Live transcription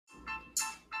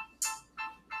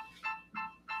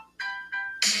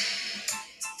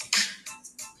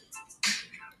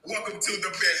Welcome to the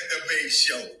Best Debate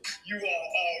Show. You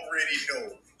all already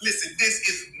know. Listen, this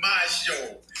is my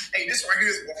show. Hey, this right here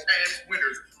is where past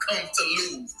winners come to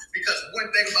lose. Because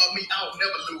one thing about me, I'll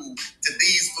never lose to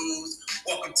these fools.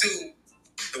 Welcome to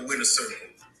the Winner Circle.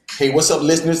 Hey, what's up,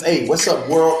 listeners? Hey, what's up,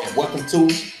 world? And welcome to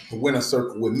the Winner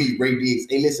Circle with me, Ray Diggs.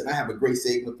 Hey, listen, I have a great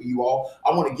segment for you all.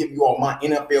 I want to give you all my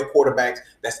NFL quarterbacks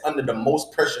that's under the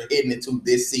most pressure heading into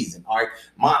this season. All right,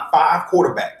 my 5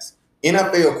 quarterbacks,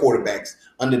 NFL quarterbacks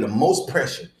under the most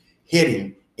pressure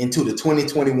heading into the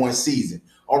 2021 season.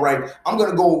 All right, I'm going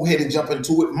to go ahead and jump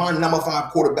into it. My number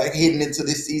 5 quarterback heading into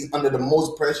this season under the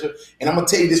most pressure. And I'm going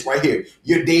to tell you this right here.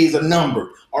 Your days are numbered.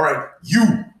 All right, you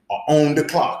are on the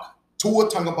clock. Tua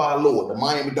Tagovailoa, the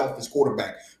Miami Dolphins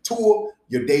quarterback. Tua,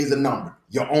 your days are numbered.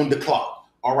 You're on the clock.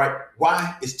 All right,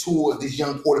 why is Tua, this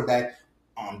young quarterback,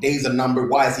 days are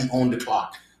numbered? Why is he on the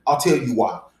clock? I'll tell you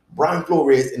why. Brian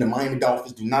Flores and the Miami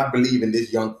Dolphins do not believe in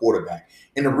this young quarterback.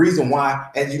 And the reason why,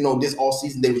 as you know, this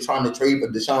offseason they were trying to trade for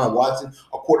Deshaun Watson,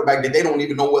 a quarterback that they don't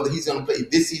even know whether he's going to play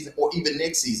this season or even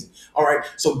next season. All right,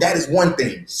 so that is one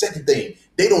thing. Second thing,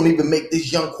 they don't even make this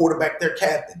young quarterback their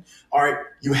captain. All right,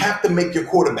 you have to make your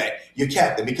quarterback your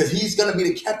captain because he's going to be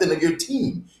the captain of your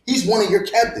team. He's one of your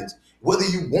captains, whether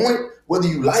you want it, whether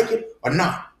you like it or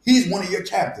not. He's one of your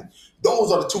captains.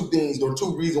 Those are the two things, or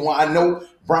two reasons why I know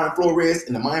Brian Flores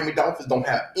and the Miami Dolphins don't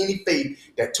have any faith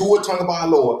that Tua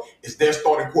Tagovailoa is their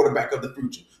starting quarterback of the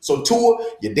future. So Tua,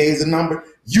 your days are numbered.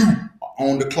 You are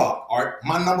on the clock. All right,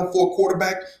 my number 4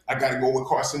 quarterback, I got to go with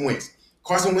Carson Wentz.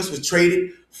 Carson Wentz was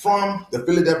traded from the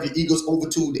Philadelphia Eagles over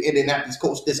to the Indianapolis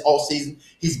Colts this offseason.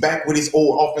 He's back with his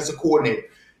old offensive coordinator.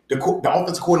 The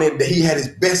offensive coordinator that he had his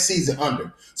best season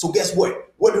under. So guess what?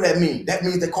 What does that mean? That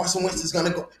means that Carson Wentz is going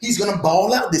to go. He's going to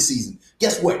ball out this season.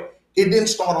 Guess what? It didn't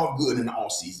start off good in the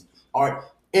offseason. All right,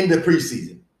 in the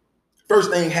preseason.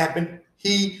 First thing happened,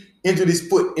 he injured his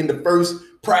foot in the first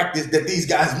practice that these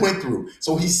guys went through.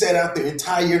 So he sat out the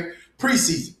entire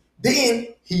preseason. Then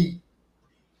he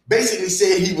basically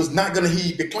said he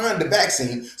declined the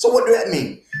vaccine. So what does that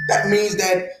mean? That means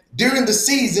that during the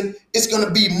season, it's going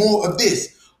to be more of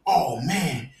this. Oh,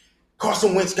 man,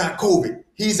 Carson Wentz got COVID.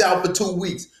 He's out for 2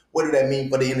 weeks. What did that mean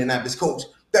for the Indianapolis Colts?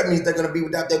 That means they're going to be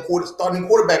without their starting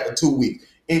quarterback for 2 weeks.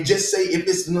 And just say if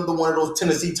it's another one of those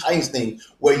Tennessee Titans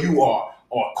things where you are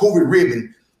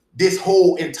COVID-ridden this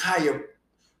whole entire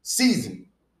season,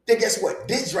 then guess what?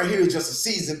 This right here is just a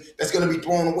season that's going to be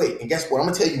thrown away. And guess what? I'm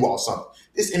going to tell you all something.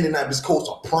 This Indianapolis Colts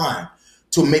are primed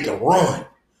to make a run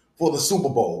for the Super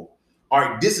Bowl. All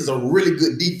right, this is a really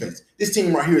good defense. This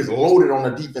team right here is loaded on the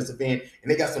defensive end, and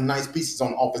they got some nice pieces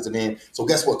on the offensive end. So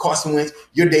guess what? Carson Wentz,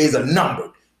 your days are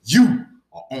numbered. You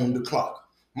are on the clock.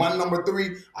 My number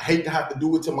 3, I hate to have to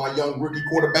do it to my young rookie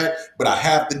quarterback, but I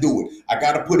have to do it. I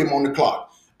got to put him on the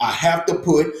clock. I have to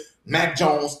put Mac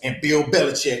Jones and Bill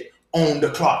Belichick on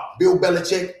the clock. Bill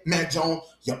Belichick, Mac Jones,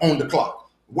 you're on the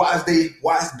clock. Why is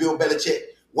Bill Belichick?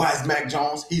 Why is Mac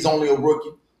Jones? He's only a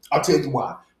rookie. I'll tell you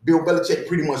why. Bill Belichick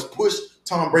pretty much pushed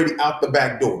Tom Brady out the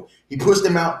back door. He pushed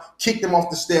him out, kicked him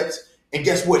off the steps, and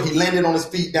guess what? He landed on his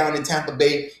feet down in Tampa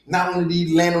Bay. Not only did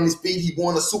he land on his feet, he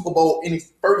won a Super Bowl in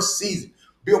his first season.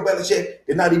 Bill Belichick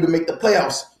did not even make the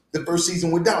playoffs the first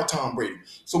season without Tom Brady.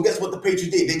 So guess what the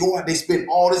Patriots did? They go out, they spend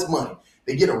all this money.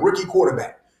 They get a rookie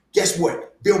quarterback. Guess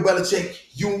what? Bill Belichick,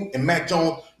 you and Mac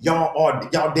Jones,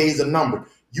 y'all days are numbered.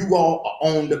 You all are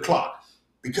on the clock.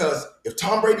 Because if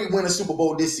Tom Brady win a Super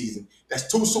Bowl this season,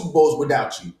 that's 2 Super Bowls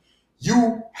without you.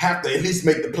 You have to at least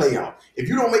make the playoff. If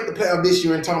you don't make the playoff this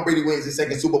year and Tom Brady wins his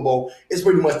second Super Bowl, it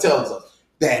pretty much tells us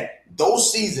that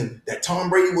those seasons that Tom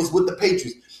Brady was with the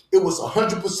Patriots, it was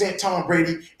 100% Tom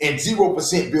Brady and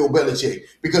 0% Bill Belichick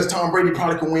because Tom Brady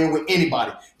probably can win with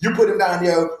anybody. You put him down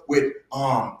there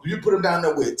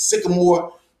with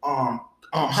Sycamore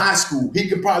High School. He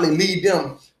could probably lead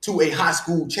them to a high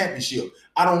school championship.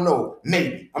 I don't know.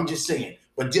 Maybe. I'm just saying.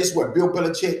 But just what? Bill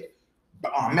Belichick,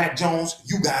 Mac Jones,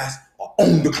 you guys are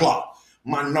on the clock.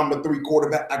 My number 3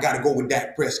 quarterback, I got to go with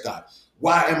Dak Prescott.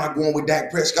 Why am I going with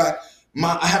Dak Prescott?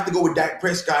 I have to go with Dak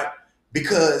Prescott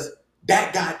because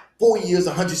Dak got 4 years,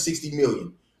 $160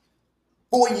 million.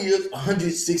 4 years,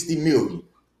 $160 million.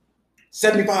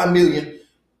 $75 million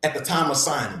at the time of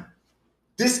signing.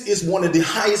 This is one of the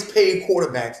highest paid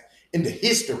quarterbacks in the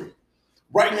history.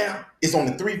 Right now, it's on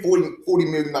the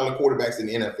 $40 million quarterbacks in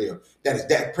the NFL. That is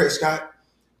Dak Prescott.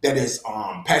 That is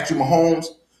Patrick Mahomes,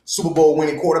 Super Bowl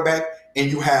winning quarterback. And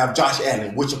you have Josh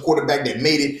Allen, which is a quarterback that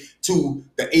made it to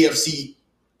the AFC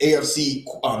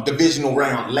divisional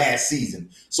round last season.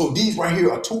 So these right here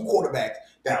are 2 quarterbacks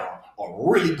that are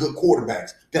really good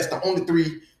quarterbacks. That's the only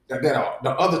 3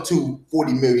 the other two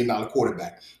 $40 million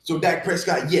quarterback. So Dak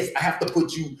Prescott, yes, I have to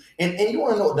put you. And you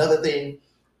want to know another thing?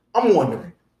 I'm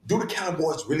wondering, do the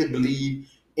Cowboys really believe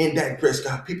in Dak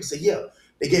Prescott? People say, yeah,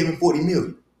 they gave him $40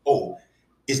 million. Oh,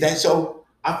 is that so?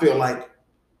 I feel like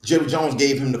Jerry Jones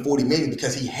gave him the $40 million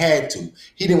because he had to.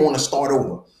 He didn't want to start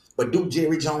over. But do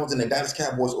Jerry Jones and the Dallas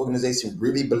Cowboys organization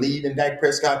really believe in Dak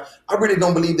Prescott? I really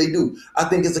don't believe they do. I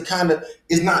think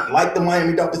it's not like the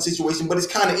Miami Dolphins situation, but it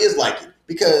kind of is like it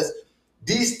because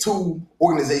these two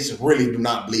organizations really do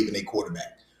not believe in a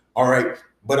quarterback. All right.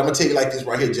 But I'm gonna tell you like this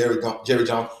right here, Jerry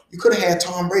Jones. You could have had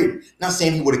Tom Brady. Not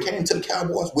saying he would have came to the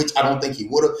Cowboys, which I don't think he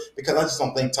would have, because I just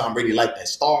don't think Tom Brady liked that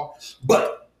star.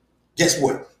 But guess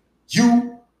what?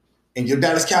 You and your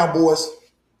Dallas Cowboys,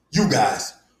 you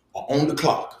guys are on the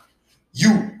clock.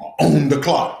 You are on the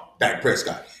clock, Dak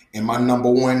Prescott. And my number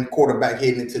one quarterback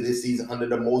heading into this season under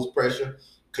the most pressure,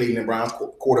 Cleveland Browns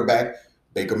quarterback,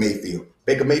 Baker Mayfield.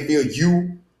 Baker Mayfield,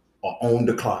 you are on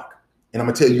the clock. And I'm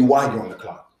going to tell you why you're on the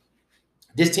clock.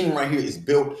 This team right here is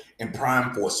built and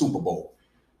primed for a Super Bowl.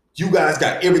 You guys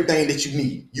got everything that you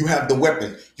need. You have the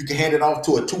weapons. You can hand it off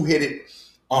to a two-headed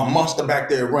monster back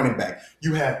there, running back.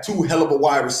 You have two hell of a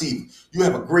wide receivers. You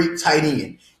have a great tight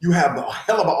end. You have a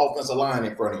hell of an offensive line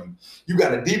in front of you. You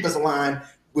got a defensive line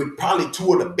with probably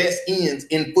two of the best ends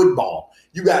in football.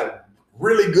 You got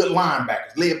really good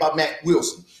linebackers led by Matt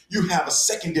Wilson. You have a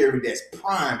secondary that's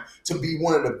primed to be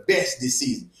one of the best this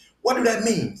season. What do that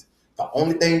mean? The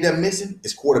only thing they're missing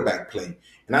is quarterback play.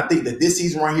 And I think that this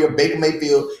season right here, Baker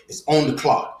Mayfield is on the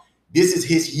clock. This is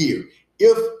his year.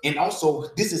 And also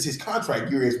this is his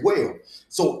contract year as well.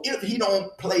 So if he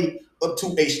don't play up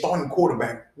to a starting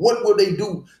quarterback, what will they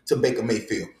do to Baker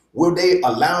Mayfield? Will they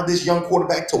allow this young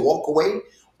quarterback to walk away?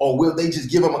 Or will they just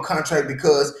give him a contract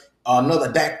because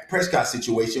another Dak Prescott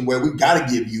situation where we got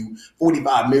to give you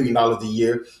 $45 million a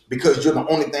year because you're the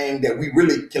only thing that we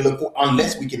really can look for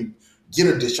unless we can get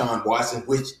a Deshaun Watson,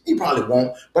 which he probably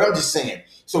won't. But I'm just saying.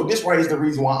 So this right is the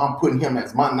reason why I'm putting him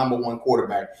as my number one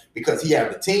quarterback, because he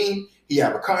have the team, he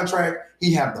have a contract,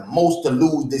 he have the most to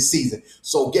lose this season.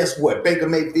 So guess what? Baker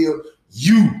Mayfield,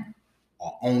 you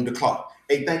are on the clock.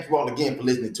 Hey, thank you all again for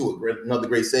listening to another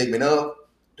great segment of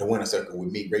The Winner Circle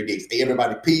with me, Ray Diggs. Hey,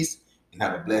 everybody, peace and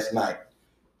have a blessed night.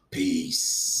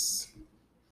 Peace.